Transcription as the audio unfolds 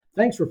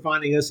Thanks for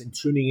finding us and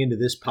tuning into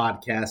this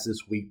podcast this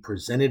week,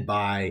 presented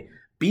by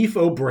Beef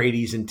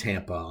O'Brady's in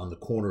Tampa on the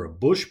corner of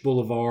Bush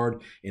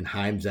Boulevard and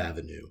Himes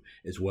Avenue,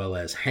 as well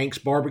as Hank's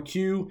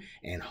Barbecue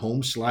and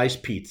Home Slice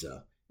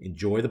Pizza.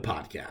 Enjoy the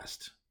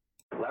podcast.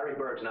 Larry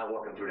Bird's not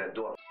walking through that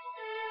door.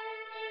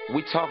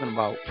 We talking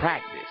about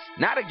practice.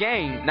 Not a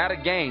game.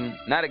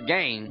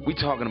 We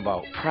talking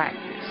about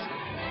practice.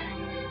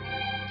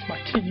 It's my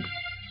team.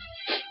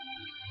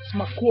 It's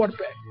my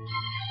quarterback.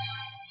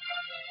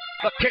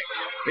 The kick.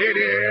 It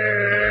is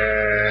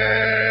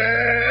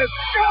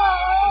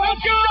God!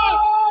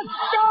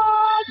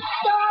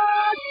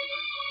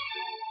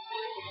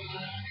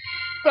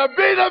 To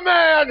be the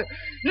man,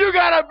 you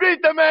gotta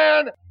beat the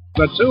man.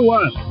 The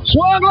 2-1.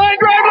 Swung line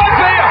drive left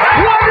field.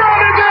 One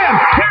run is in.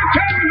 Here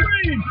comes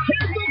Reed.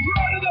 Here's the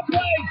front of the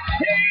plate.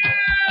 He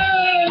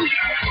is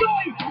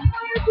safe.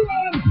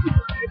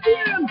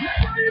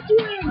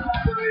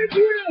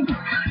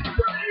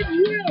 Braves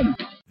win.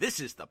 This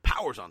is the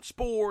Powers on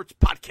Sports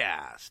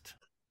podcast.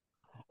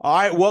 All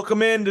right,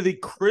 welcome into the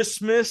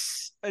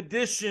Christmas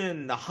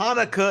edition, the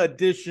Hanukkah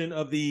edition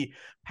of the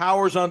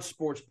Powers on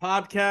Sports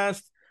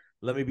podcast.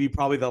 Let me be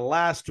probably the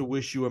last to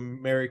wish you a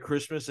Merry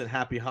Christmas and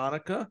Happy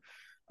Hanukkah.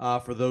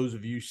 For those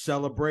of you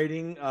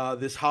celebrating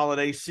this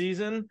holiday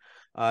season,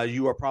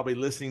 you are probably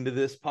listening to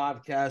this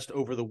podcast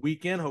over the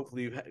weekend.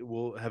 Hopefully you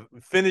will have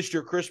finished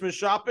your Christmas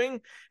shopping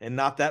and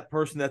not that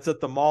person that's at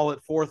the mall at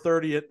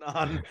 4:30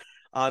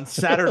 on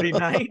Saturday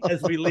night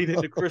as we lead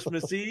into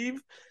Christmas Eve.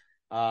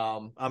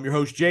 I'm your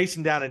host,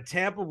 Jason, down in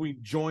Tampa. We're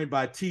joined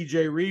by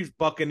TJ Reeves,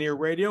 Buccaneer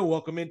Radio.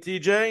 Welcome in,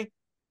 TJ.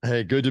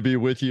 Hey, good to be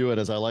with you. And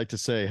as I like to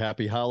say,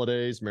 happy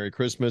holidays, Merry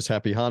Christmas,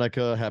 Happy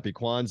Hanukkah, Happy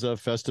Kwanzaa,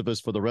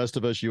 Festivus for the rest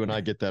of us. You and I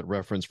get that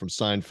reference from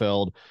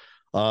Seinfeld.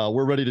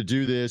 We're ready to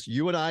do this.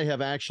 You and I have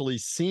actually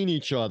seen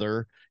each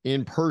other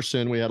in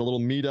person. We had a little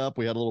meetup.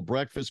 We had a little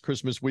breakfast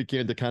Christmas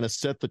weekend to kind of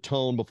set the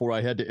tone before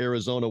I head to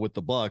Arizona with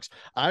the Bucs.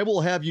 I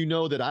will have you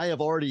know that I have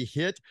already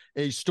hit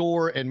a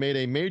store and made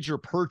a major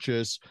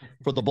purchase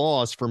for the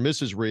boss, for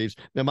Mrs. Reeves.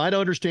 Now, might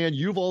understand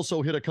you've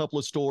also hit a couple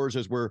of stores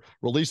as we're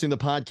releasing the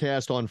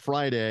podcast on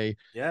Friday.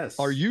 Yes.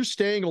 Are you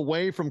staying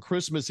away from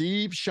Christmas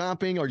Eve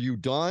shopping? Are you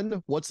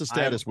done? What's the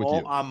status with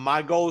you?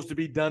 My goal is to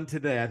be done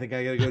today. I think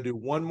I got to go do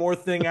one more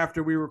thing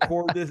after we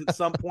record this at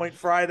some point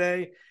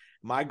Friday.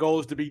 My goal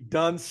is to be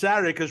done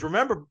Saturday because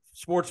remember,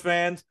 sports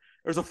fans,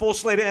 there's a full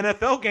slate of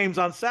NFL games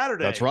on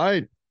Saturday. That's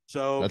right.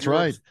 So that's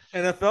right.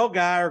 NFL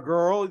guy or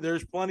girl,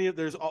 there's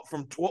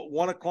from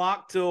 1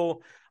 o'clock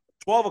till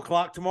 12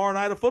 o'clock tomorrow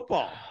night of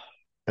football.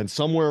 And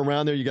somewhere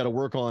around there, you got to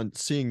work on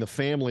seeing the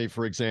family,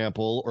 for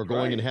example, or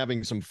going and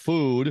having some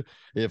food,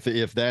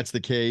 if that's the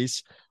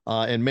case.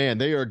 And man,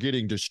 they are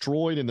getting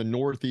destroyed in the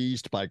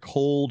Northeast by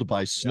cold,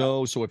 by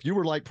snow. Yep. So if you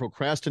were like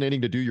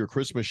procrastinating to do your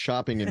Christmas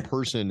shopping in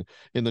person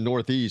in the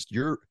Northeast,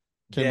 you're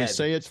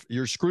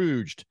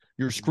Scrooged.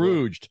 You're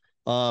Scrooged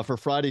for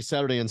Friday,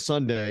 Saturday, and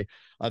Sunday.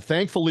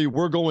 Thankfully,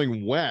 we're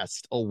going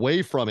west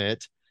away from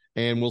it,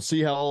 and we'll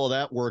see how all of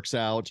that works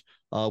out.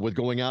 With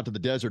going out to the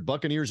desert.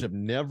 Buccaneers have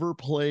never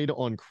played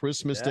on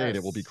Christmas Day, and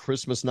it will be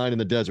Christmas night in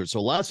the desert.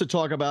 So lots to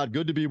talk about.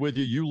 Good to be with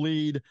you. You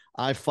lead,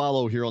 I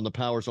follow here on the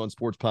Powers on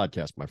Sports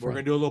podcast, my friend. We're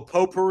going to do a little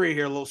potpourri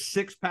here, a little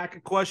six-pack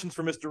of questions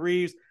for Mr.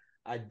 Reeves.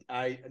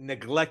 I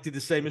neglected to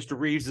say Mr.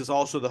 Reeves is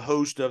also the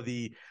host of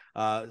the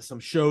some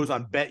shows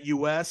on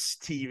BetUS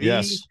TV.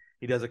 Yes.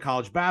 He does a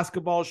college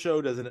basketball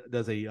show,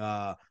 does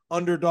a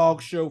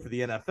underdog show for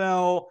the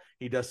NFL.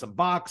 He does some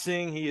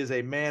boxing. He is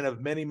a man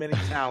of many, many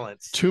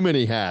talents. Too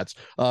many hats.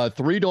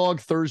 Three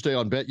Dog Thursday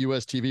on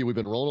BetUS TV. We've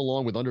been rolling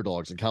along with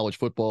underdogs in college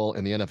football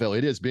and the NFL.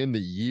 It has been the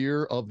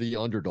year of the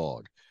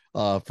underdog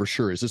for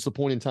sure. Is this the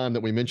point in time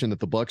that we mentioned that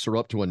the Bucs are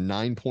up to a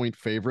 9-point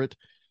favorite?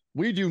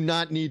 We do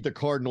not need the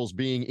Cardinals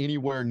being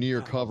anywhere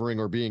near covering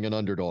or being an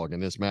underdog in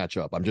this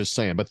matchup. I'm just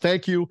saying. But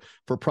thank you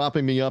for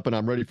propping me up, and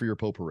I'm ready for your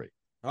potpourri.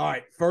 All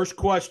right, first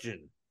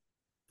question.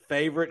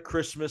 Favorite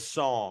Christmas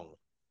song?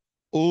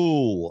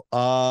 Oh,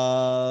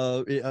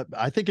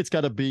 I think it's got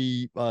to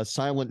be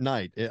Silent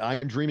Night.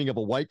 I'm dreaming of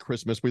a white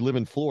Christmas. We live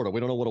in Florida. We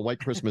don't know what a white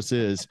Christmas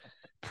is.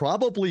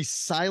 Probably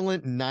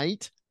Silent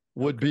Night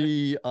would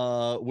be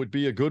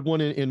a good one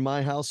in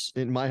my house,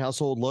 in my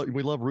household.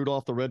 We love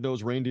Rudolph the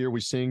Red-Nosed Reindeer.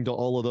 We sing to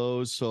all of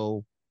those.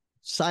 So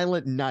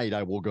Silent Night,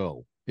 I will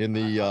go in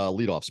the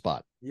leadoff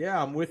spot.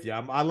 Yeah, I'm with you.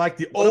 I like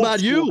the old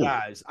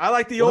guys. I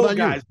like the old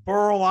guys.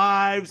 Burl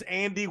Ives,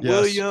 Andy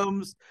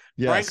Williams,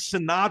 Frank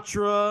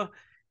Sinatra,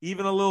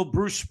 even a little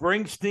Bruce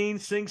Springsteen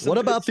sing some. What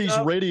about stuff. These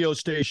radio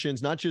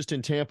stations, not just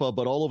in Tampa,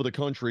 but all over the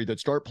country, that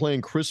start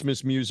playing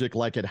Christmas music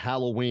like at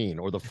Halloween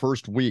or the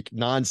first week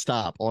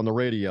nonstop on the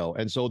radio?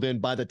 And so then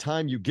by the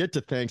time you get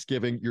to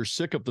Thanksgiving, you're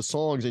sick of the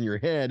songs in your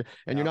head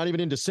and you're not even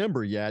in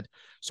December yet.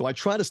 So I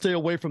try to stay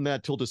away from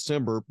that till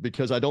December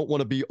because I don't want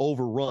to be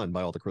overrun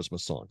by all the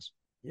Christmas songs.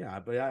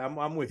 Yeah, but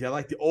I'm with you. I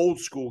like the old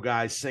school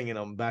guys singing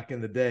them back in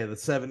the day, the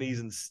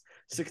 70s and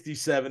 60s,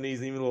 70s, and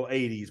even a little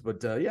 80s.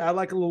 But, I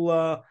like a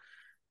little,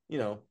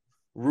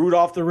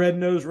 Rudolph the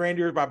Red-Nosed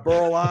Reindeer by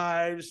Burl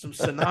Ives, some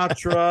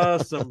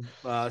Sinatra, some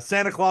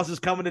Santa Claus is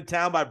Coming to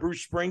Town by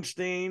Bruce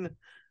Springsteen.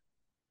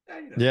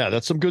 Yeah,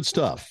 that's some good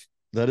stuff.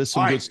 That is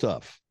some good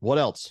stuff. What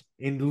else?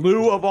 In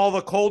lieu of all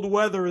the cold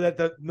weather that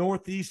the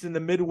Northeast and the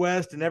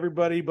Midwest and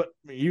everybody, but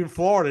even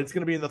Florida, it's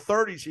going to be in the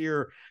 30s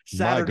here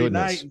Saturday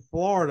night in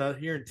Florida,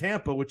 here in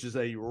Tampa, which is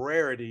a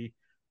rarity.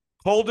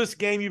 Coldest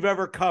game you've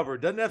ever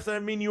covered. Doesn't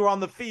necessarily mean you were on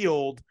the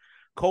field.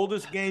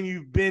 Coldest game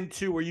you've been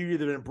to where you've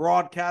either been a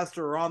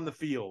broadcaster or on the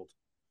field.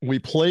 We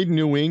played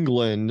New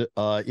England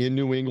in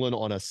New England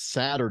on a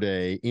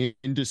Saturday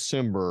in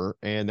December,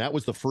 and that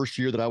was the first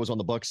year that I was on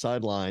the Bucs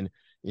sideline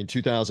in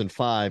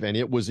 2005, and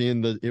it was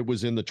in the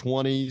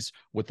 20s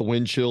with the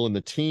wind chill in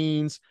the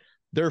teens.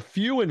 They're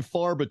few and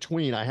far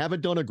between. I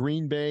haven't done a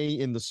Green Bay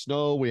in the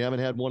snow. We haven't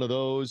had one of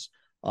those.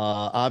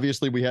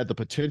 Obviously, we had the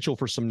potential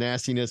for some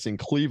nastiness in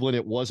Cleveland.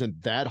 It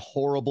wasn't that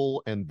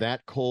horrible and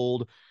that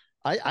cold.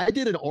 I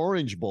did an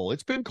Orange Bowl.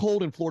 It's been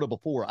cold in Florida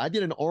before. I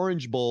did an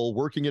Orange Bowl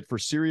working it for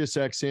Sirius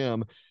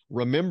XM.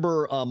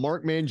 Remember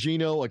Mark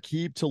Mangino,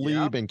 Aqib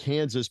Talib, and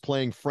Kansas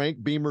playing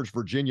Frank Beamer's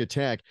Virginia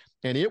Tech,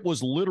 and it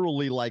was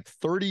literally like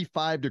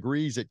 35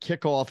 degrees at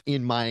kickoff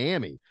in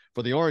Miami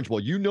for the Orange Bowl.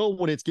 You know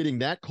when it's getting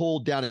that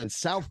cold down in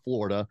South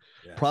Florida,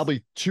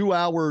 probably 2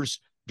 hours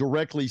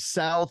directly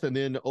south and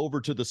then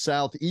over to the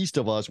southeast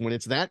of us, when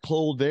it's that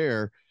cold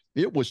there,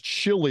 it was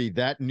chilly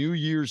that New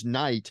Year's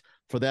night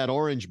for that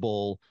Orange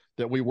Bowl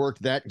that we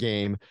worked that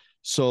game.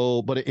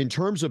 So, but in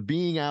terms of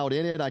being out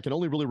in it, I can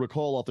only really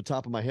recall off the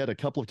top of my head a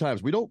couple of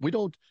times. We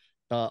don't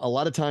a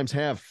lot of times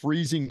have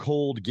freezing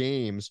cold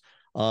games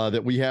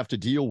that we have to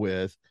deal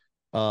with.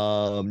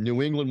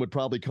 New England would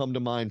probably come to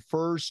mind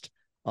first.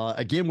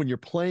 Again, when you're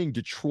playing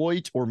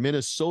Detroit or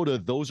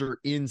Minnesota, those are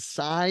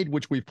inside,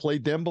 which we've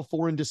played them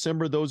before in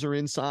December. Those are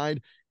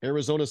inside.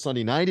 Arizona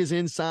Sunday night is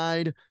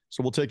inside.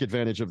 So we'll take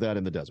advantage of that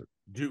in the desert.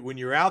 When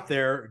you're out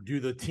there,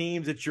 do the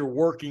teams that you're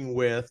working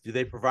with, do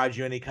they provide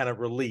you any kind of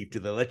relief? Do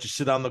they let you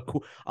sit on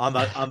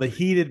the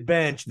heated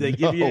bench? Do they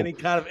give you any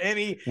kind of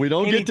we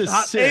don't get to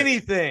sit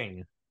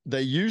anything?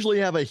 They usually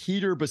have a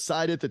heater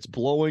beside it that's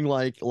blowing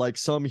like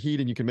some heat,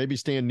 and you can maybe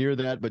stand near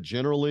that. But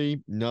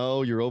generally,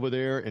 no, you're over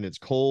there and it's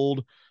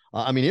cold.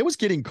 I mean, it was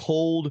getting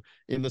cold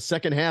in the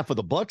second half of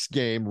the Bucs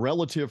game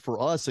relative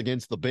for us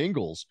against the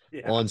Bengals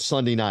on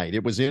Sunday night.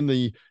 It was in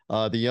the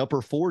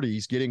upper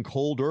 40s, getting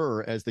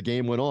colder as the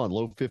game went on,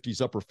 low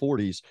 50s, upper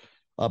 40s.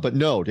 But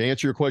no, to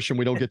answer your question,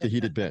 we don't get the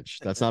heated bench.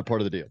 That's not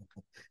part of the deal.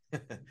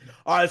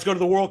 All right, let's go to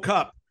the World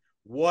Cup.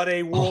 What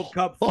a World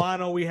Cup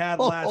final we had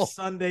last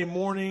Sunday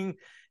morning.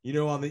 You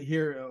know,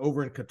 here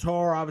over in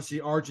Qatar, obviously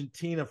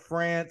Argentina,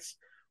 France.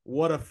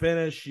 What a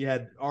finish. You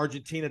had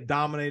Argentina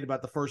dominated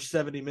about the first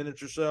 70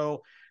 minutes or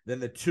so.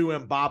 Then the two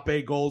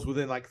Mbappe goals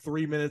within like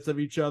 3 minutes of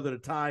each other to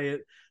tie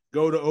it.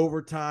 Go to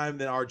overtime.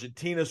 Then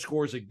Argentina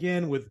scores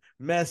again with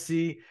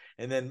Messi.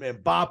 And then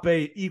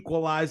Mbappe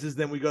equalizes.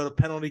 Then we go to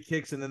penalty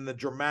kicks. And then the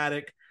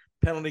dramatic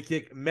penalty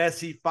kick.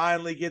 Messi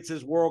finally gets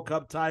his World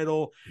Cup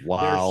title.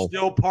 Wow. They're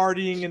still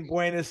partying in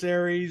Buenos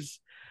Aires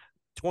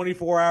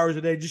 24 hours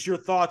a day. Just your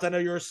thoughts. I know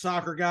you're a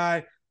soccer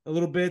guy a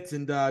little bit,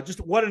 and just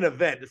what an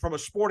event from a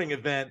sporting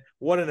event.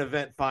 What an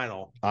event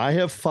final. I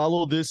have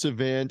followed this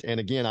event, and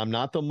again, I'm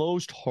not the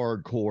most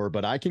hardcore,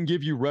 but I can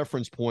give you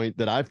reference point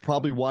that I've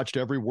probably watched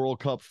every World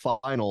Cup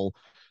final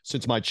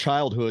since my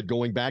childhood,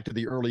 going back to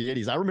the early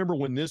 80s. I remember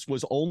when this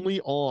was only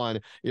on,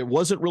 it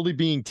wasn't really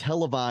being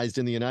televised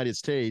in the United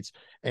States,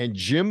 and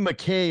Jim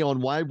McKay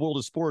on Wide World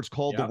of Sports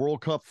called the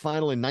World Cup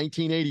final in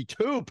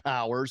 1982,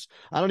 Powers.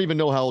 I don't even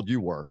know how old you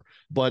were,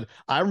 but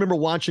I remember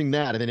watching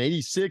that. And then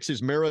 86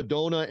 is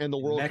Maradona and the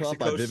World Cup.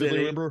 I vividly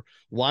remember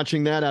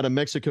watching that out of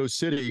Mexico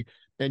City.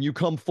 And you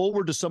come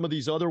forward to some of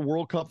these other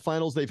World Cup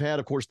finals they've had.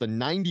 Of course, the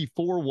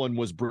 94 one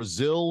was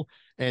Brazil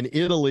and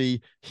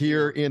Italy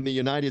here in the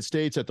United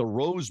States at the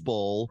Rose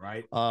Bowl,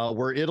 right?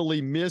 Where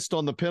Italy missed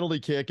on the penalty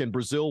kick and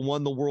Brazil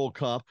won the World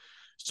Cup.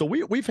 So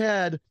we've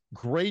had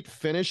great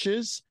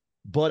finishes,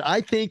 but I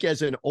think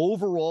as an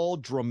overall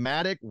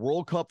dramatic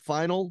World Cup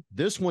final,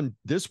 this one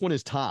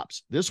is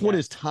tops. This one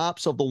is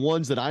tops of the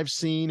ones that I've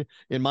seen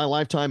in my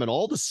lifetime, and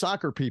all the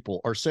soccer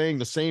people are saying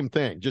the same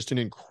thing. Just an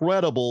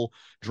incredible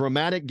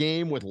dramatic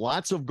game with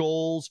lots of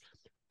goals,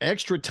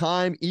 extra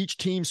time. Each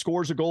team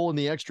scores a goal in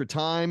the extra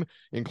time,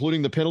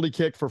 including the penalty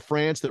kick for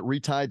France that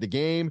retied the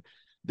game.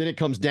 Then it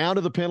comes down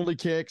to the penalty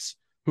kicks.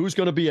 Who's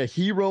going to be a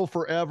hero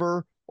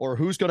forever? Or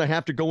who's going to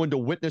have to go into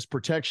witness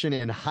protection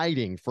and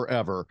hiding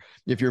forever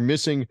if you're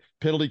missing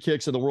penalty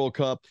kicks in the World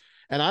Cup.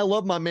 And I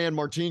love my man,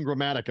 Martin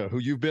Gramatica, who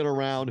you've been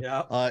around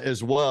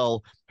as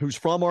well, who's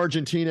from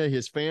Argentina,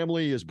 his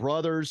family, his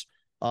brothers,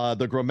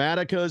 the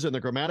Gramaticas and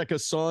the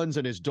Gramatica sons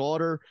and his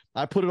daughter.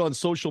 I put it on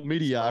social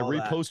media. I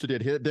reposted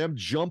it, them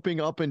jumping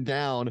up and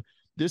down.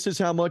 This is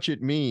how much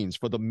it means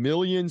for the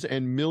millions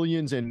and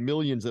millions and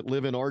millions that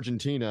live in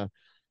Argentina.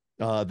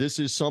 This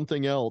is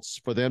something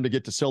else for them to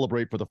get to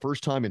celebrate for the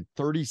first time in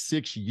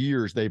 36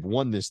 years. They've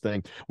won this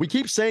thing. We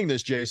keep saying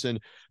this, Jason.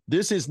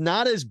 This is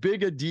not as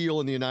big a deal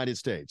in the United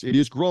States. It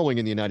is growing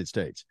in the United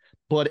States,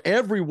 but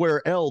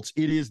everywhere else,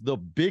 it is the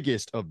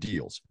biggest of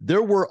deals.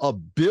 There were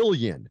 1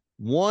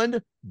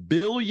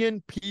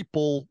 billion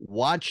people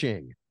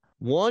watching,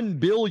 1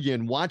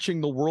 billion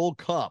watching the World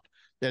Cup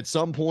at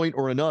some point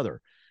or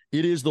another.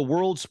 It is the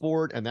world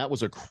sport, and that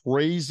was a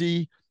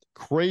crazy,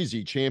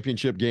 crazy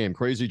championship game,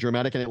 crazy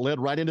dramatic, and it led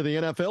right into the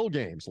NFL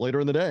games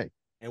later in the day.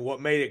 And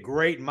what made it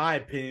great, in my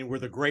opinion, were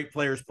the great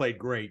players played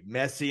great.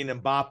 Messi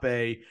and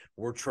Mbappe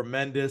were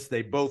tremendous.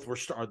 They both were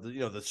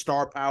the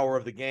star power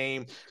of the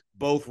game.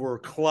 Both were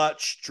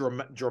clutch,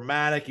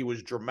 dramatic. It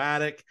was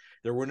dramatic.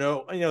 There were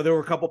there were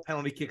a couple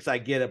penalty kicks. I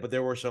get it, but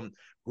there were some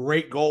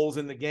great goals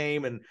in the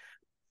game. And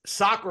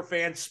soccer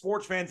fans,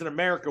 sports fans in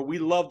America, we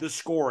love the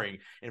scoring.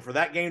 And for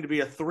that game to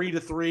be a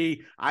 3-3,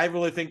 I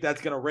really think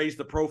that's going to raise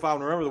the profile.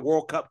 And remember, the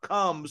World Cup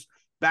comes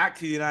back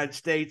to the United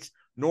States,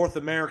 North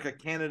America,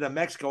 Canada,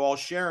 Mexico, all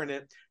sharing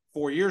it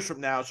 4 years from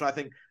now. So I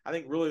think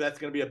really that's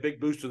going to be a big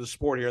boost to the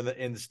sport here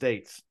in the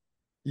States.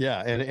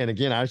 Yeah, and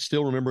again, I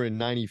still remember in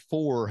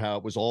 '94 how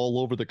it was all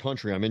over the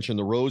country. I mentioned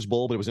the Rose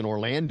Bowl, but it was in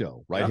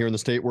Orlando, right here in the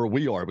state where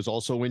we are. It was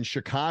also in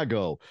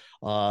Chicago.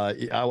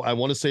 I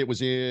want to say it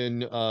was in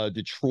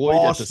Detroit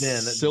Boston,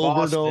 at the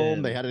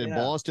Silverdome. They had it in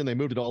Boston. They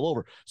moved it all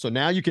over. So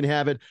now you can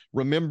have it.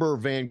 Remember,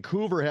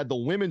 Vancouver had the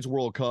Women's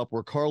World Cup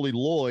where Carly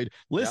Lloyd,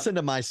 listen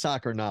to my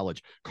soccer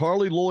knowledge,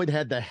 Carly Lloyd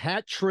had the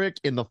hat trick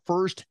in the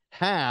first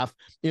half.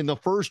 In the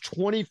first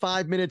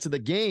 25 minutes of the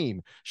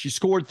game, she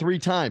scored 3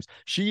 times.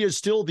 She is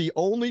still the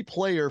only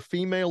player,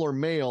 female or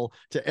male,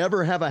 to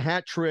ever have a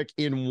hat trick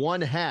in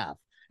one half.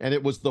 And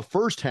it was the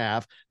first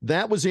half.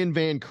 That was in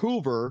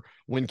Vancouver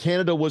when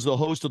Canada was the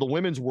host of the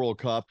Women's World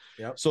Cup.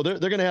 So they're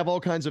going to have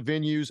all kinds of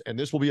venues, and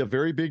this will be a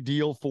very big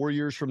deal 4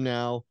 years from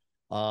now.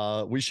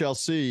 We shall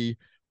see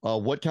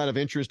what kind of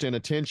interest and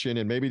attention,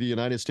 and maybe the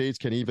United States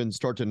can even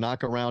start to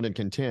knock around and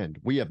contend.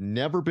 We have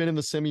never been in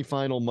the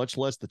semifinal, much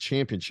less the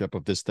championship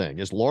of this thing.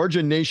 As large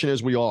a nation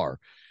as we are,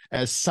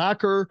 as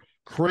soccer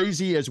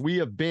crazy as we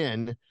have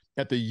been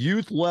at the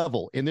youth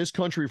level in this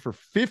country for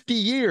 50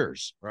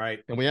 years,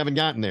 right? And we haven't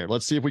gotten there.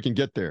 Let's see if we can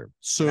get there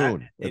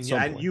soon.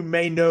 And you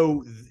may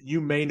know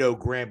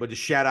Grant, but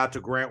just shout out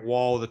to Grant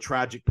Wall, the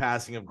tragic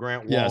passing of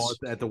Grant Wall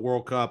at the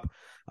World Cup.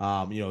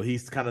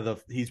 He's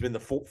he's been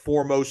the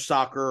foremost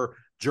soccer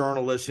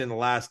journalist in the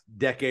last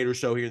decade or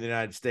so here in the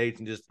United States,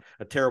 and just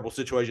a terrible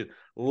situation.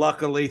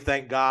 Luckily,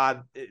 thank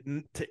God,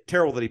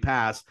 terrible that he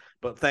passed,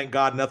 but thank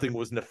God nothing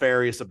was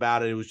nefarious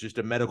about it. It was just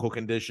a medical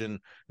condition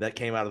that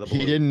came out of the blue.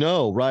 He didn't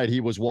know, right? He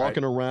was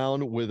walking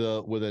around with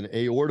an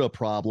aorta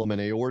problem,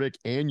 an aortic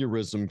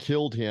aneurysm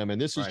killed him.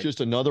 And this is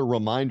just another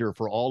reminder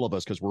for all of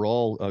us, because we're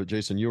all,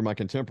 Jason, you are my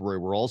contemporary.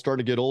 We're all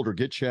starting to get older.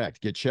 Get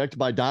checked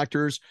by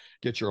doctors,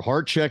 get your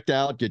heart checked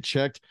out, get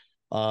checked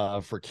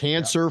for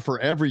cancer, for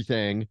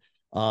everything.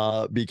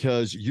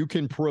 Because you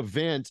can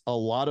prevent a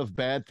lot of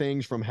bad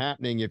things from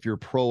happening if you're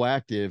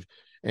proactive.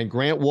 And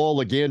Grant Wall,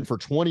 again, for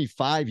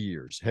 25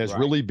 years, has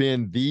really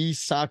been the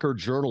soccer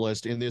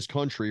journalist in this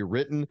country,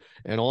 written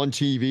and on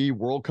TV,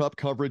 World Cup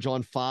coverage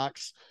on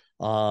Fox,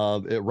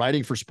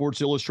 writing for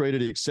Sports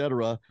Illustrated,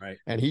 etc.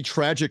 And he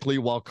tragically,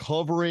 while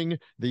covering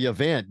the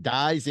event,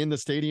 dies in the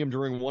stadium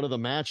during one of the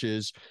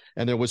matches.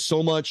 And there was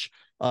so much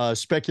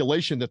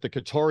speculation that the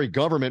Qatari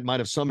government might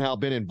have somehow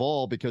been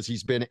involved, because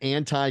he's been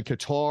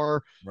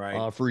anti-Qatar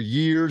for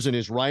years in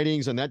his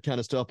writings and that kind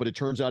of stuff. But it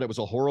turns out it was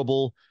a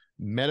horrible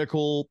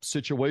medical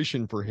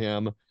situation for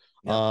him.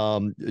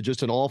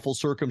 Just an awful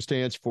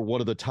circumstance for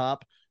one of the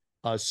top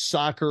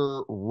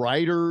soccer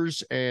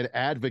writers and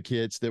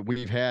advocates that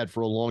we've had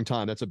for a long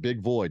time. That's a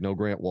big void. No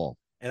Grant Wall.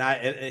 And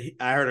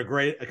I heard a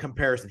great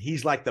comparison.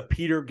 He's like the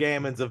Peter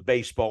Gammons of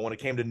baseball when it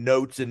came to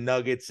notes and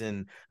nuggets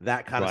and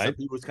that kind of stuff.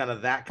 He was kind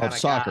of that kind of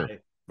soccer guy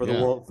for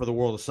the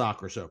world of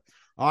soccer. So,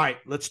 all right,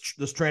 let's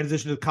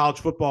transition to the college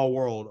football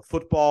world,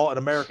 football and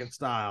American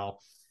style.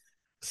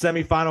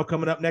 Semifinal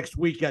coming up next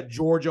week at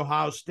Georgia,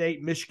 Ohio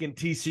State, Michigan,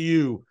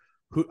 TCU.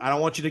 I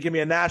don't want you to give me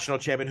a national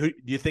champion. Who do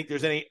you think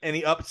there's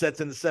any upsets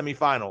in the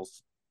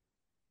semifinals?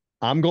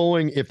 I'm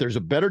going, if there's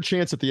a better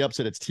chance at the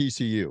upset, it's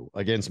TCU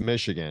against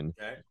Michigan.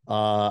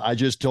 I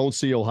just don't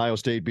see Ohio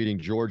State beating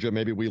Georgia.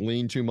 Maybe we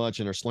lean too much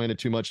and are slanted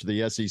too much to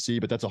the SEC,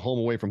 but that's a home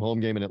away from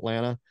home game in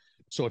Atlanta.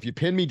 So if you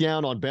pin me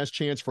down on best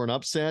chance for an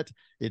upset,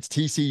 it's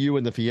TCU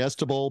in the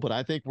Fiesta Bowl, but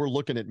I think we're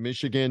looking at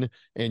Michigan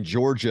and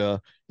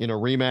Georgia in a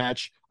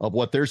rematch of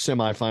what their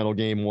semifinal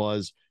game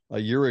was a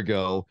year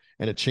ago,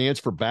 and a chance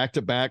for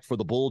back-to-back for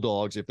the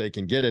Bulldogs if they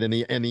can get it.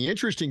 And the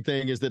interesting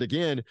thing is that,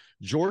 again,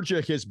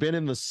 Georgia has been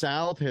in the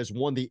South, has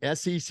won the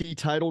SEC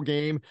title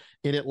game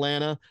in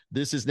Atlanta.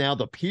 This is now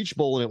the Peach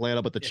Bowl in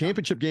Atlanta, but the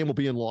championship game will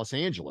be in Los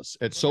Angeles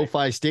at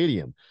SoFi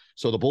Stadium.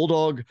 So the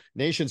Bulldog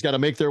Nation's got to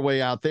make their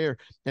way out there.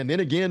 And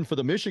then again, for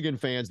the Michigan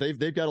fans,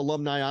 they've got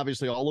alumni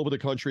obviously all over the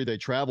country. They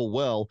travel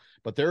well,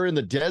 but they're in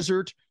the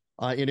desert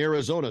in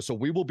Arizona. So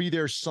we will be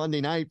there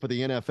Sunday night for the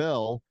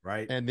NFL.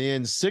 And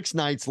then 6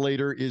 nights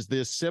later is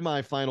this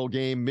semifinal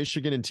game,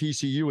 Michigan and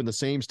TCU in the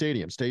same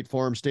stadium, State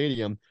Farm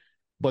Stadium.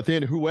 But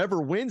then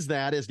whoever wins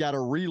that has got to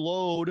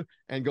reload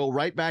and go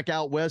right back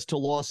out west to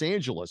Los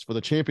Angeles for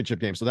the championship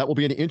game. So that will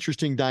be an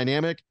interesting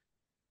dynamic.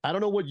 I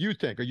don't know what you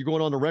think. Are you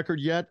going on the record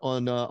yet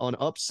on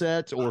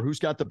upset or who's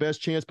got the best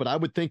chance? But I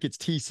would think it's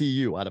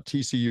TCU out of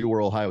TCU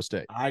or Ohio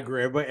State. I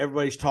agree.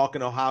 Everybody's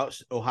talking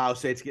Ohio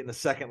State's getting a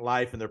second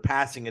life in their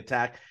passing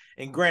attack.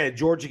 And granted,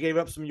 Georgia gave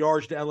up some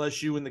yards to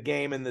LSU in the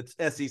game in the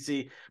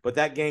SEC, but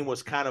that game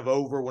was kind of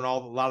over when a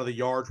lot of the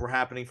yards were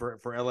happening for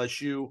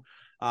LSU.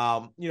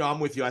 I'm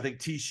with you. I think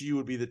TCU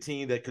would be the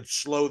team that could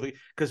slow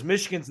because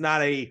Michigan's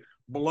not a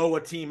blow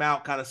a team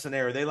out kind of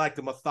scenario. They like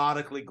to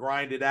methodically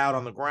grind it out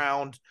on the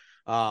ground.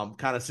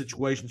 Kind of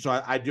situation. So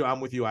I'm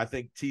with you. I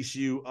think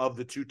TCU of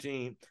the two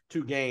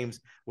games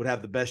would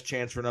have the best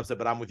chance for an upset,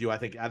 but I'm with you. I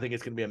think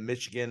it's going to be a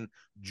Michigan,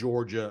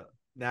 Georgia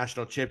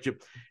national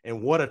championship.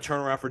 And what a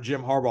turnaround for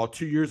Jim Harbaugh.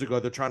 2 years ago,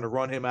 they're trying to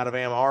run him out of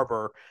Ann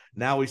Arbor.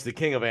 Now he's the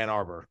king of Ann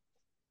Arbor.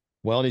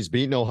 Well, and he's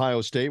beaten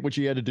Ohio State, which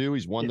he had to do.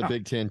 He's won the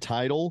Big Ten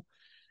title.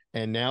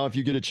 And now if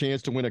you get a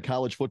chance to win a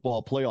college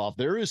football playoff,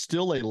 there is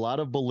still a lot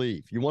of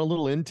belief. You want a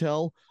little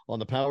intel on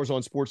the Powers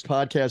on Sports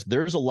podcast?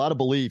 There's a lot of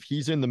belief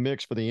he's in the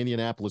mix for the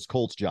Indianapolis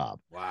Colts job.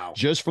 Wow.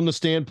 Just from the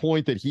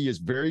standpoint that he is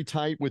very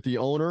tight with the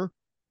owner,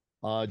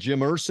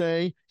 Jim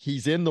Irsay.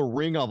 He's in the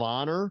ring of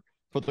honor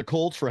for the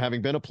Colts for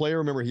having been a player.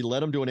 Remember, he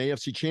led them to an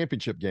AFC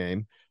championship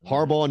game.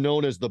 Harbaugh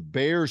known as the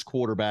Bears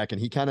quarterback,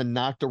 and he kind of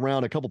knocked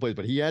around a couple plays,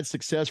 but he had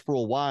success for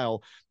a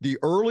while. The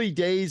early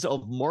days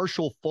of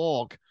Marshall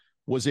Faulk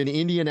was in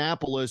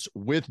Indianapolis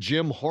with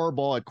Jim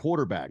Harbaugh at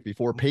quarterback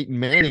before Peyton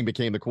Manning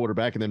became the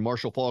quarterback, and then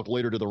Marshall Faulk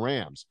later to the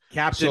Rams.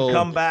 Captain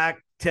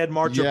Comeback, Ted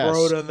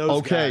Marchibroda, and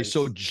those guys. Okay,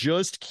 so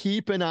just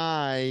keep an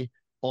eye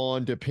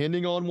on,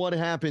 depending on what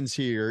happens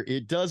here,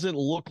 it doesn't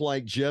look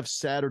like Jeff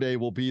Saturday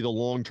will be the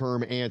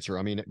long-term answer.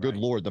 I mean, good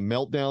Lord, the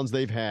meltdowns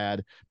they've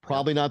had,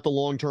 probably not the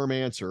long-term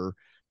answer.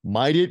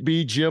 Might it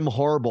be Jim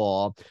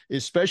Harbaugh,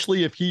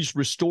 especially if he's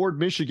restored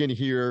Michigan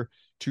here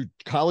to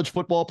college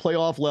football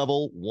playoff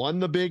level, won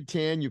the Big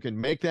Ten? You can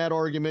make that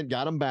argument,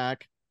 got him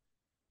back.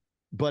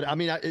 But, I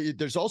mean,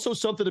 there's also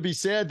something to be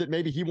said that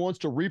maybe he wants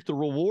to reap the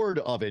reward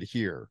of it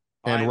here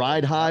and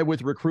ride high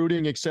with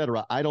recruiting, et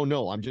cetera. I don't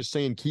know. I'm just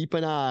saying keep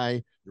an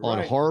eye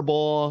on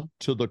Harbaugh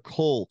to the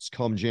Colts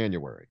come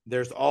January.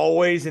 There's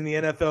always in the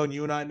NFL, and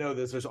you and I know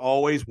this, there's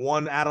always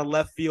one out of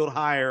left field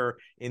hire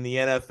in the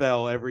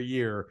NFL every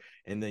year.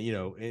 And then,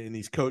 in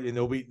these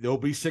and there'll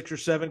be 6 or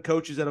 7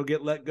 coaches that'll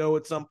get let go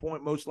at some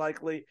point, most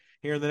likely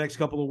here in the next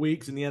couple of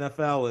weeks in the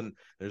NFL. And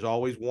there's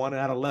always one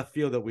out of left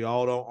field that we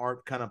all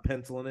aren't kind of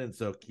penciling in.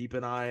 So keep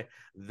an eye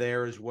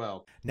there as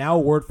well. Now a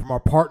word from our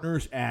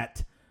partners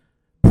at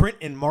Print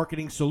and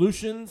Marketing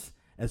Solutions,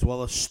 as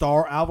well as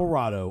Star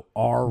Alvarado,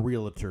 our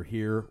realtor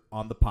here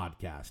on the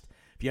podcast.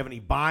 If you have any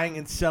buying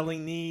and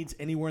selling needs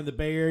anywhere in the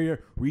Bay Area,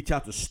 reach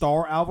out to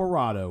Star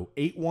Alvarado,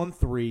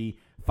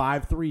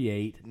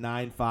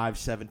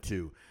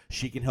 813-538-9572.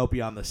 She can help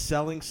you on the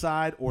selling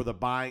side or the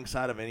buying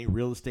side of any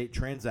real estate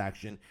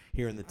transaction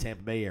here in the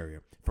Tampa Bay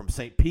area. From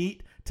St.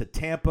 Pete to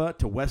Tampa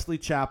to Wesley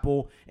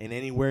Chapel and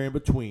anywhere in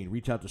between,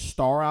 reach out to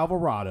Star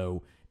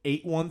Alvarado,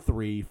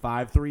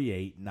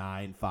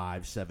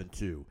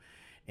 813-538-9572.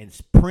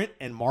 And Print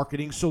and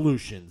Marketing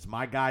Solutions,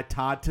 my guy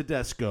Todd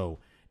Tedesco,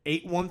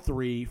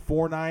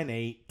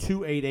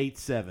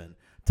 813-498-2887.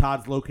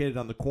 Todd's located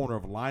on the corner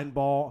of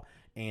Lineball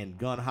and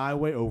Gun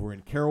Highway over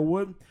in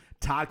Carrollwood.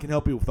 Todd can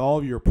help you with all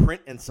of your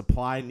print and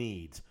supply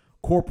needs,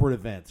 corporate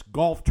events,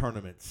 golf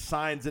tournaments,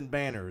 signs and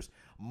banners,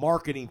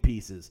 marketing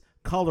pieces,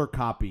 color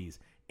copies,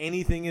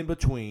 anything in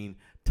between.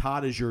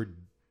 Todd is your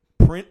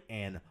print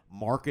and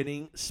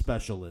marketing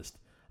specialist.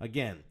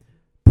 Again,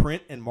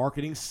 print and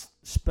marketing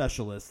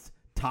specialist,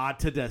 Todd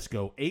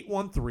Tedesco,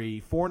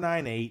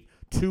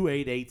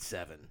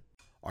 813-498-2887.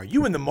 Are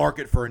you in the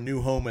market for a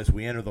new home as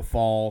we enter the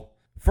fall?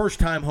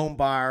 First-time home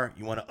buyer,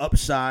 you want to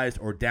upsize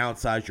or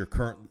downsize your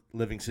current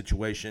living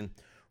situation?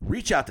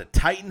 Reach out to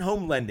Titan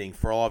Home Lending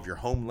for all of your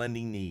home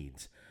lending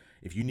needs.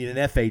 If you need an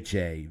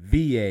FHA,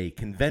 VA,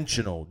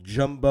 conventional,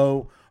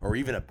 jumbo, or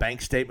even a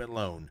bank statement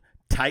loan,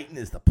 Titan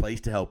is the place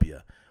to help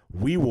you.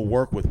 We will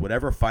work with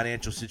whatever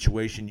financial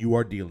situation you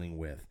are dealing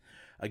with.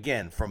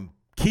 Again, from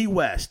Key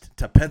West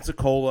to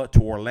Pensacola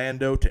to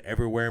Orlando to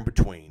everywhere in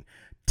between,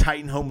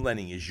 Titan Home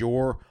Lending is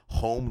your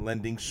home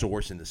lending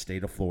source in the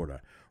state of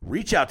Florida.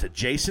 Reach out to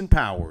Jason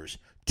Powers,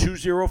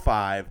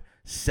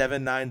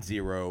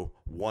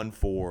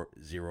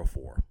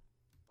 205-790-1404.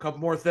 Couple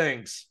more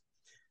things.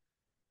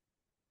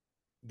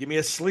 Give me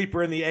a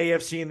sleeper in the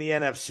AFC and the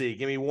NFC.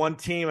 Give me one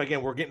team.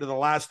 Again, we're getting to the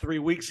last 3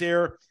 weeks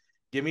here.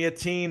 Give me a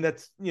team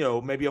that's,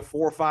 maybe a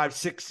 4, 5,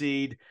 6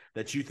 seed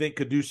that you think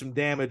could do some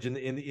damage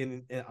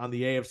in on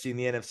the AFC and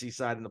the NFC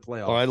side in the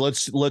playoffs. All right,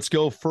 let's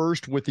go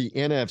first with the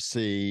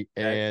NFC,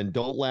 and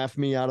don't laugh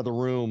me out of the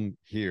room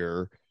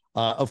here.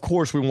 Of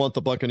course, we want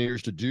the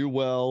Buccaneers to do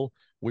well.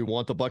 We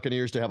want the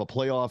Buccaneers to have a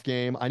playoff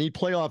game. I need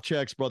playoff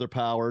checks, Brother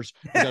Powers.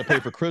 We got to pay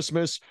for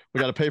Christmas. We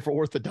got to pay for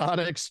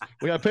orthodontics.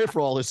 We got to pay for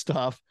all this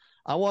stuff.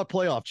 I want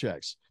playoff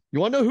checks.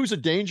 You want to know who's a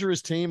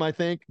dangerous team, I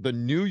think? The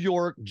New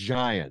York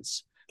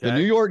Giants. The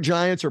New York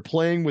Giants are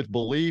playing with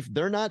belief.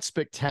 They're not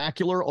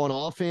spectacular on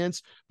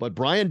offense, but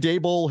Brian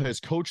Daboll has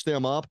coached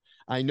them up.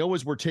 I know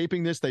as we're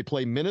taping this, they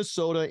play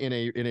Minnesota in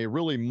a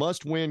really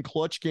must-win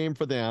clutch game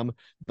for them.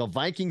 The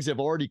Vikings have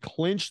already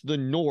clinched the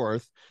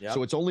North,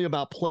 so it's only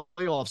about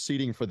playoff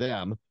seeding for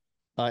them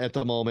at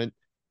the moment.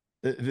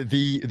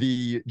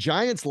 The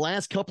Giants'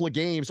 last couple of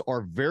games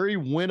are very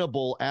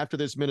winnable after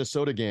this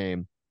Minnesota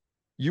game.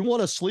 You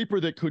want a sleeper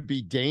that could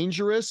be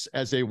dangerous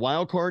as a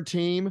wild card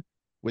team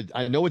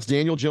I know it's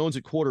Daniel Jones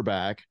at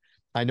quarterback.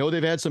 I know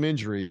they've had some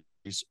injuries,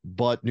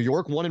 but New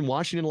York won in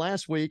Washington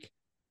last week.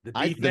 The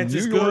defense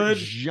is good. The New York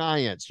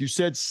Giants, you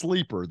said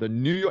sleeper.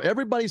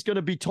 Everybody's going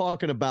to be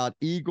talking about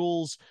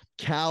Eagles,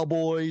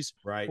 Cowboys,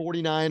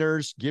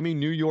 49ers. Give me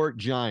New York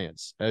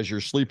Giants as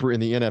your sleeper in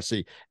the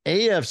NFC.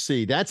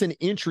 AFC, that's an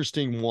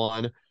interesting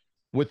one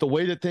with the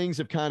way that things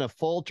have kind of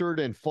faltered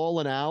and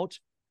fallen out.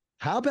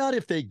 How about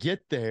if they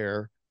get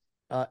there?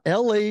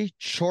 LA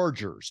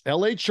Chargers.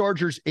 LA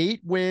Chargers,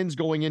 8 wins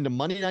going into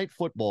Monday Night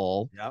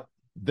Football. Yep.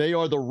 They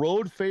are the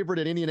road favorite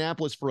at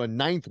Indianapolis for a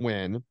 9th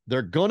win.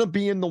 They're going to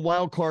be in the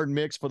wild card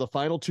mix for the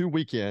final 2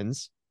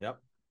 weekends. Yep.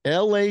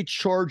 LA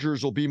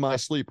Chargers will be my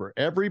sleeper.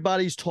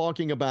 Everybody's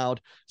talking about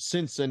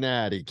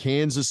Cincinnati,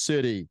 Kansas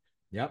City.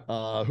 Yep.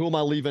 Who am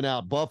I leaving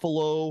out?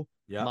 Buffalo,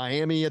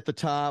 Miami at the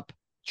top.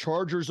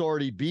 Chargers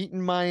already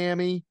beaten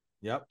Miami.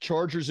 Yep.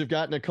 Chargers have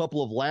gotten a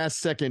couple of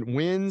last-second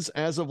wins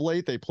as of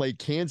late. They played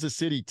Kansas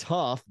City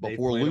tough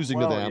before losing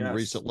to them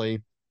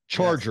recently.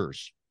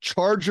 Chargers.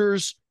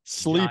 Chargers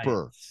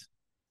sleeper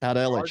out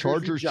of LA.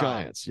 Chargers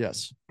Giants.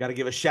 Yes. Got to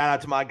give a shout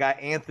out to my guy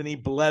Anthony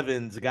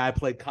Blevins, the guy I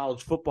played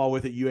college football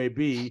with at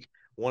UAB,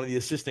 one of the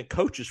assistant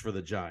coaches for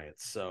the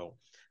Giants. So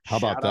how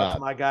about shout that? out to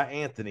my guy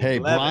Anthony. Hey,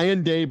 Blevins.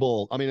 Brian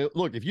Dable. I mean,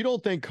 look, if you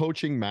don't think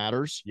coaching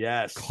matters,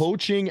 yes,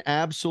 coaching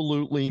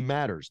absolutely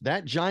matters.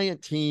 That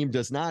Giant team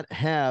does not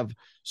have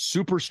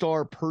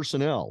superstar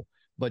personnel,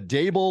 but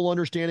Dable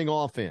understanding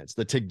offense,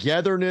 the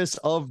togetherness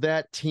of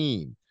that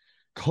team,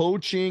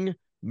 coaching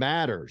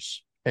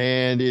matters.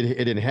 And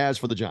it has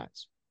for the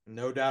Giants.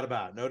 No doubt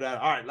about it. No doubt.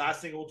 All right,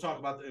 last thing we'll talk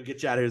about and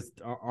get you out of here is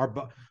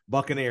our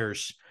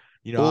Buccaneers.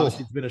 You know,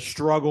 obviously it's been a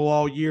struggle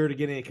all year to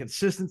get any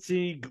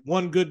consistency.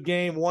 One good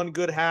game, one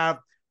good half,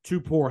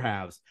 2 poor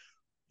halves.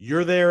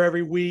 You're there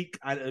every week.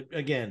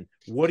 Again,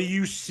 what do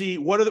you see?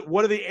 What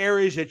are the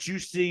areas that you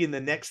see in the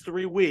next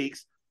 3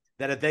 weeks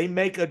that if they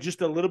make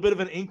just a little bit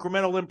of an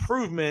incremental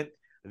improvement,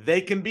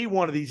 they can be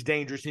one of these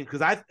dangerous teams?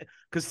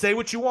 Because say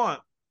what you want.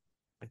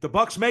 If the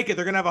Bucs make it,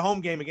 they're going to have a home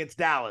game against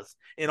Dallas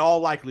in all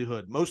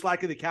likelihood. Most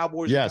likely the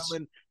Cowboys are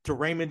coming to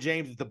Raymond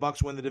James if the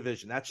Bucs win the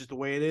division. That's just the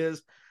way it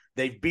is.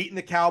 They've beaten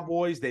the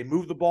Cowboys. They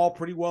moved the ball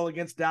pretty well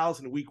against Dallas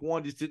in week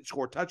 1, just didn't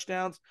score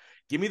touchdowns.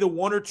 Give me the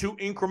 1 or 2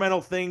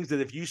 incremental things that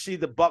if you see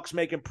the Bucs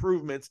make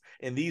improvements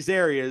in these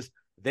areas,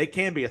 they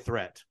can be a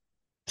threat.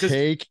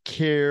 Take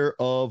care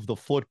of the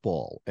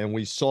football. And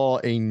we saw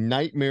a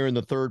nightmare in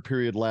the 3rd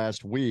period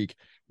last week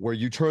where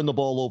you turn the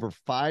ball over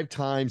 5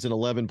 times in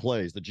 11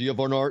 plays. The Gio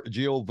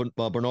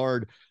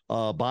Bernard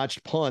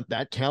botched punt,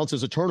 that counts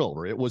as a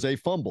turnover. It was a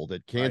fumble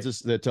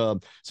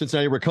that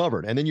Cincinnati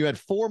recovered. And then you had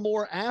 4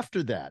 more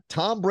after that.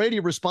 Tom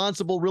Brady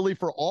responsible really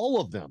for all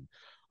of them.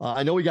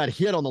 I know he got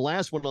hit on the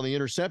last one on the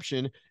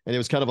interception, and it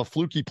was kind of a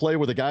fluky play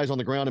where the guy's on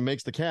the ground and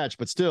makes the catch,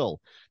 but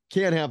still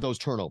can't have those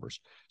turnovers.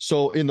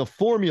 So in the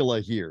formula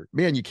here,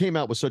 man, you came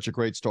out with such a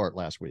great start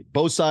last week.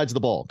 Both sides of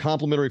the ball,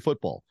 complimentary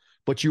football.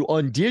 But you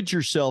undid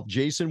yourself,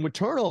 Jason, with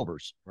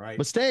turnovers,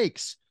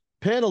 mistakes,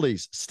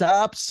 penalties.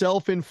 Stop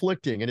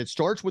self-inflicting. And it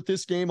starts with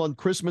this game on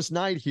Christmas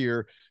night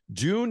here.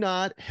 Do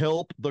not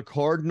help the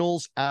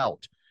Cardinals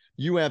out.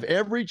 You have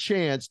every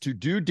chance to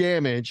do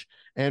damage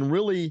and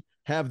really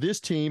have this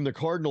team, the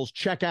Cardinals,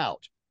 check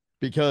out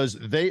because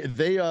they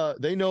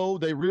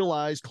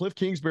realize Cliff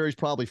Kingsbury's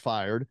probably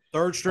fired.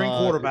 3rd string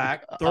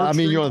quarterback.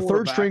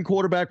 Third string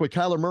quarterback with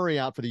Kyler Murray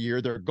out for the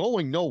year. They're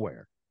going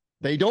nowhere.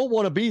 They don't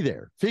want to be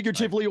there,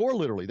 figuratively or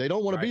literally. They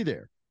don't want to be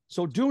there.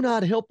 So do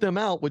not help them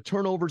out with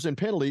turnovers and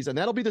penalties, and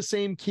that'll be the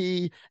same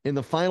key in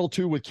the final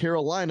 2 with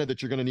Carolina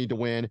that you're going to need to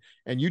win,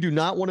 and you do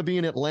not want to be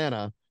in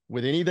Atlanta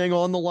with anything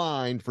on the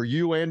line for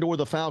you and or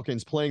the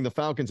Falcons playing the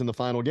Falcons in the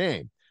final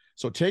game.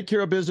 So take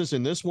care of business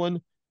in this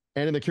one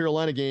and in the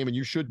Carolina game, and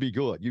you should be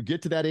good. You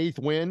get to that 8th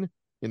win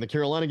in the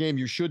Carolina game,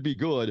 you should be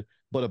good,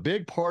 but a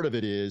big part of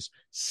it is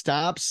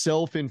stop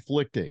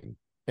self-inflicting.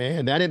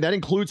 And that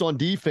includes on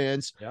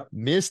defense,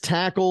 missed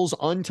tackles,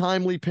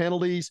 untimely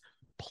penalties,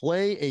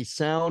 play a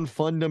sound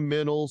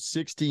fundamental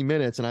 60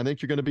 minutes. And I think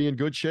you're going to be in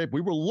good shape.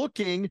 We were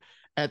looking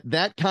at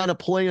that kind of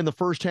play in the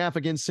first half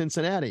against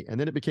Cincinnati, and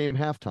then it became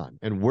halftime.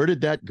 And where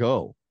did that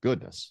go?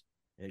 Goodness.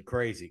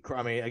 Crazy.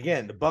 I mean,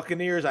 again, the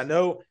Buccaneers, I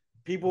know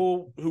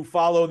people who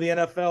follow the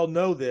NFL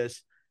know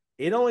this.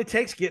 It only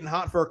takes getting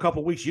hot for a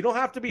couple weeks. You don't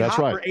have to be hot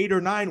for 8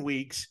 or 9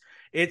 weeks.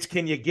 It's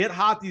can you get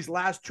hot these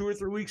last 2 or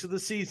 3 weeks of the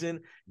season,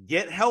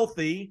 get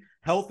healthy.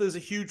 Health is a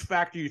huge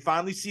factor. You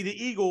finally see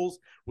the Eagles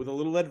with a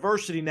little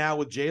adversity now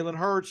with Jalen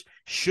Hurts.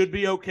 Should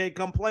be okay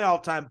come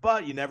playoff time,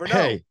 but you never know.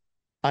 Hey,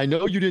 I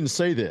know you didn't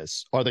say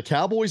this. Are the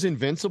Cowboys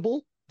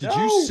invincible?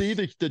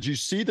 Did you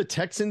see the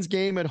Texans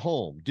game at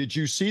home? Did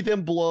you see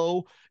them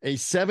blow a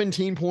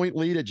 17-point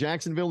lead at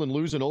Jacksonville and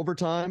lose in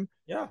overtime?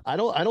 Yeah. I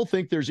don't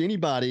think there's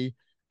anybody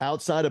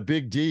outside of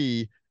Big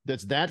D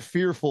that's that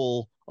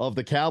fearful of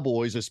the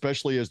Cowboys,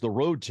 especially as the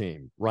road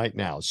team right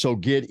now. So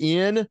get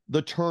in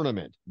the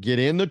tournament. Get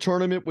in the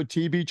tournament with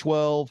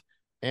TB12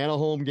 and a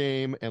home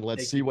game, and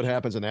let's see what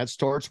happens. And that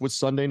starts with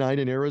Sunday night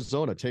in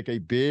Arizona. Take a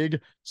big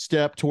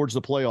step towards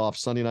the playoffs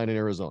Sunday night in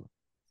Arizona.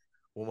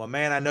 Well, my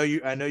man, I know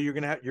you're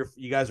gonna have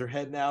you guys are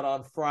heading out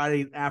on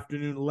Friday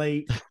afternoon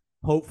late.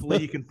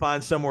 Hopefully you can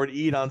find somewhere to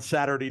eat on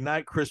Saturday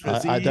night,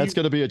 Christmas Eve. That's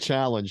going to be a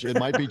challenge. It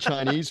might be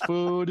Chinese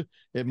food.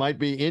 It might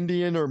be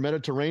Indian or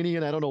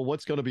Mediterranean. I don't know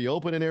what's going to be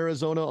open in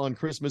Arizona on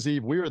Christmas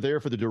Eve. We are there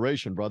for the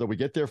duration, brother. We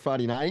get there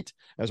Friday night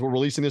as we're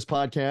releasing this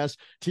podcast.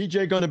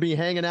 TJ going to be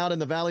hanging out in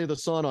the Valley of the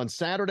Sun on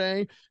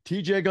Saturday.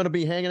 TJ going to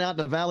be hanging out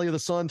in the Valley of the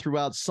Sun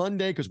throughout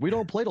Sunday because we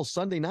don't play till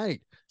Sunday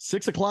night,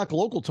 6 o'clock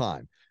local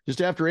time,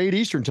 just after 8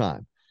 Eastern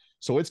time.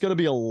 So it's going to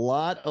be a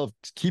lot of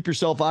keep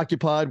yourself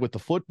occupied with the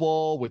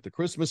football, with the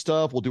Christmas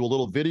stuff. We'll do a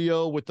little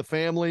video with the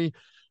family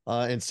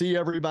and see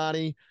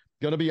everybody.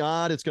 Going to be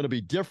odd. It's going to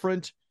be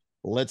different.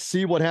 Let's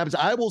see what happens.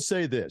 I will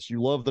say this.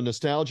 You love the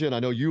nostalgia, and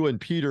I know you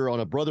and Peter on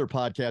a brother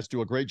podcast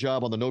do a great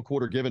job on the No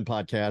Quarter Given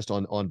podcast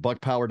on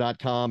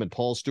buckpower.com and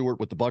Paul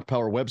Stewart with the Buck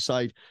Power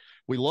website.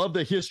 We love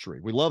the history.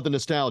 We love the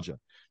nostalgia.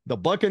 The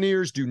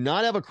Buccaneers do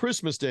not have a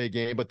Christmas Day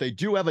game, but they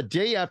do have a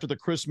day after the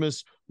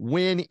Christmas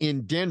win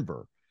in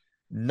Denver.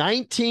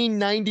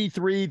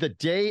 1993, the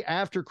day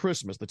after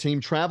Christmas, the team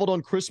traveled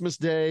on Christmas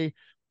Day,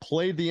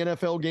 played the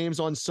NFL games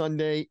on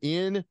Sunday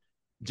in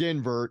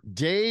Denver.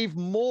 Dave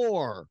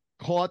Moore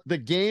caught the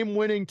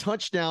game-winning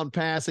touchdown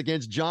pass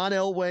against John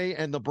Elway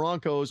and the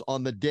Broncos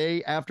on the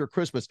day after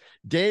Christmas.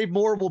 Dave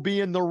Moore will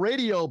be in the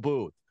radio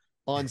booth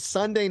on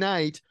Sunday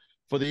night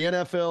for the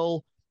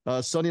NFL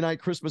Sunday night,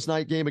 Christmas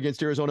night game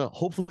against Arizona.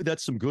 Hopefully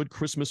that's some good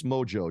Christmas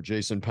mojo,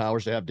 Jason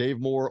Powers, to have Dave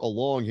Moore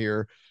along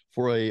here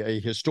for a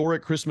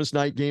historic Christmas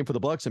night game for the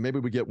Bucs, and maybe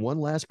we get one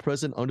last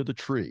present under the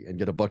tree and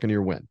get a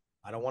Buccaneer win.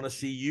 I don't want to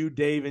see you,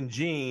 Dave, and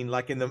Gene,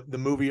 like in the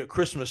movie A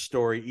Christmas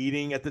Story,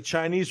 eating at the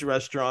Chinese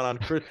restaurant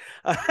on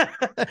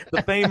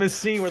the famous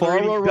scene where they're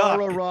eating duck.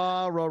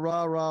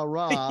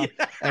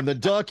 Yeah. And the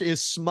duck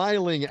is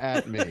smiling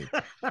at me.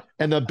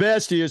 And the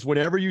best is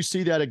whenever you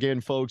see that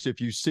again, folks,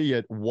 if you see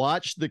it,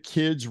 watch the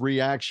kid's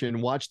reaction.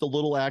 Watch the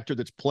little actor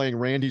that's playing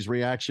Randy's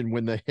reaction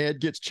when the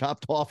head gets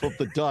chopped off of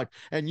the duck.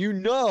 And you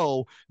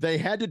know they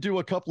had to do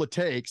a couple of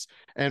takes.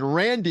 And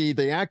Randy,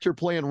 the actor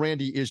playing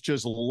Randy, is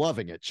just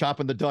loving it,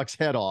 chopping the duck's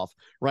head off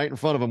right in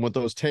front of him with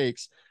those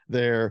takes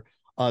there.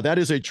 That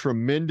is a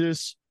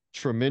tremendous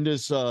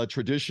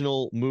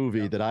traditional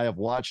movie that I have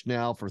watched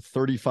now for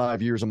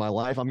 35 years of my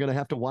life. I'm going to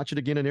have to watch it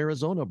again in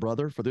Arizona,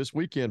 brother, for this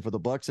weekend for the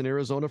Bucs in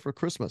Arizona for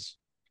Christmas.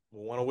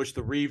 We want to wish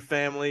the Reeves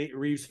family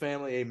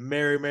a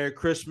Merry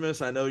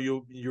Christmas. I know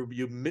you'll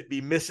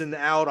be missing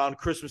out on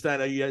Christmas Day. I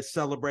know you guys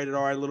celebrated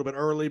a little bit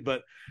early,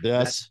 but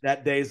yes,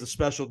 that day is a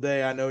special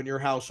day, I know, in your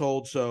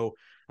household. So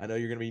I know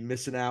you're going to be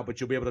missing out, but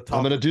you'll be able to talk.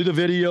 I'm going to do the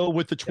video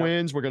with the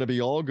twins. Yep. We're going to be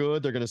all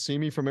good. They're going to see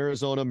me from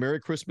Arizona. Merry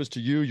Christmas to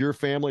you, your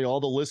family, all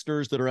the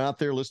listeners that are out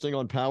there listening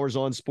on Powers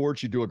on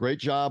Sports. You do a great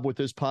job with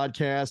this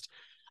podcast.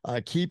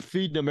 Keep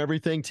feeding them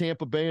everything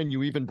Tampa Bay, and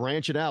you even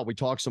branch it out. We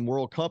talk some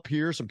World Cup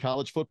here, some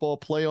college football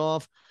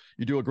playoff.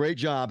 You do a great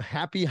job.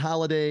 Happy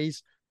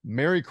holidays,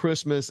 Merry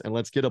Christmas, and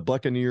let's get a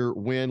Buccaneer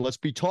win. Let's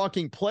be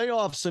talking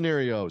playoff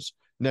scenarios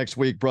next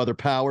week, brother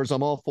Powers.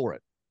 I'm all for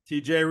it.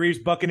 TJ Reeves,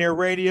 Buccaneer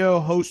Radio,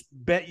 host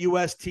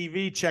BetUS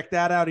TV. Check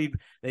that out.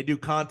 They do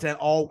content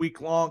all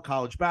week long,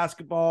 college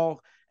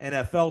basketball,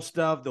 NFL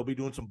stuff. They'll be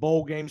doing some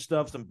bowl game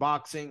stuff, some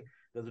boxing.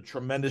 Does a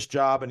tremendous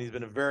job, and he's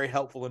been very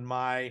helpful in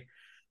my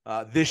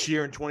this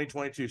year in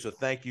 2022. So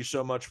thank you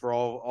so much for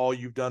all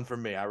you've done for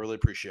me. I really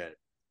appreciate it.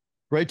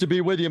 Great to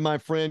be with you, my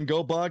friend.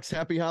 Go Bucs.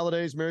 Happy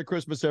holidays. Merry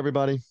Christmas,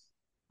 everybody.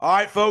 All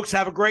right, folks,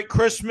 have a great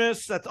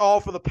Christmas. That's all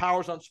for the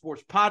Powers on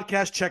Sports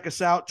podcast. Check us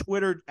out,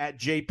 Twitter at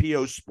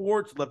JPO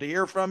Sports. Love to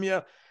hear from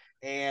you.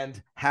 And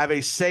have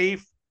a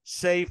safe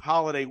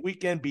holiday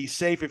weekend. Be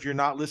safe if you're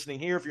not listening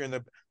here. If you're in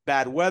the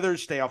bad weather,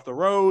 stay off the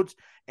roads.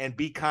 And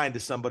be kind to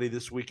somebody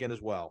this weekend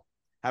as well.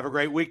 Have a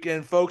great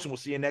weekend, folks, and we'll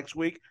see you next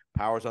week.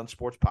 Powers on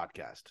Sports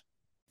podcast.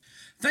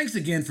 Thanks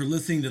again for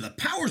listening to the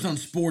Powers on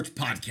Sports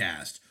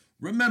podcast.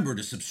 Remember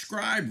to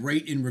subscribe,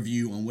 rate, and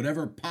review on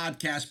whatever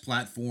podcast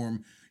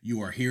platform you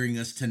are hearing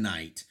us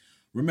tonight.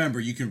 Remember,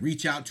 you can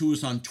reach out to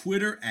us on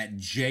Twitter at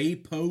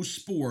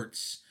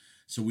JPoSports.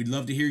 So we'd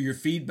love to hear your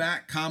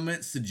feedback,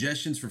 comments,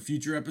 suggestions for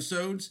future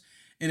episodes.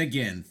 And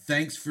again,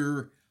 thanks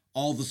for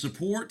all the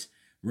support.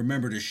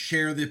 Remember to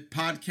share the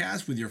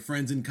podcast with your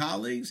friends and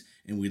colleagues.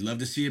 And we'd love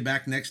to see you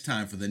back next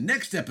time for the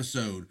next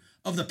episode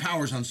of the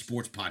Powers on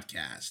Sports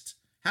podcast.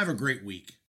 Have a great week.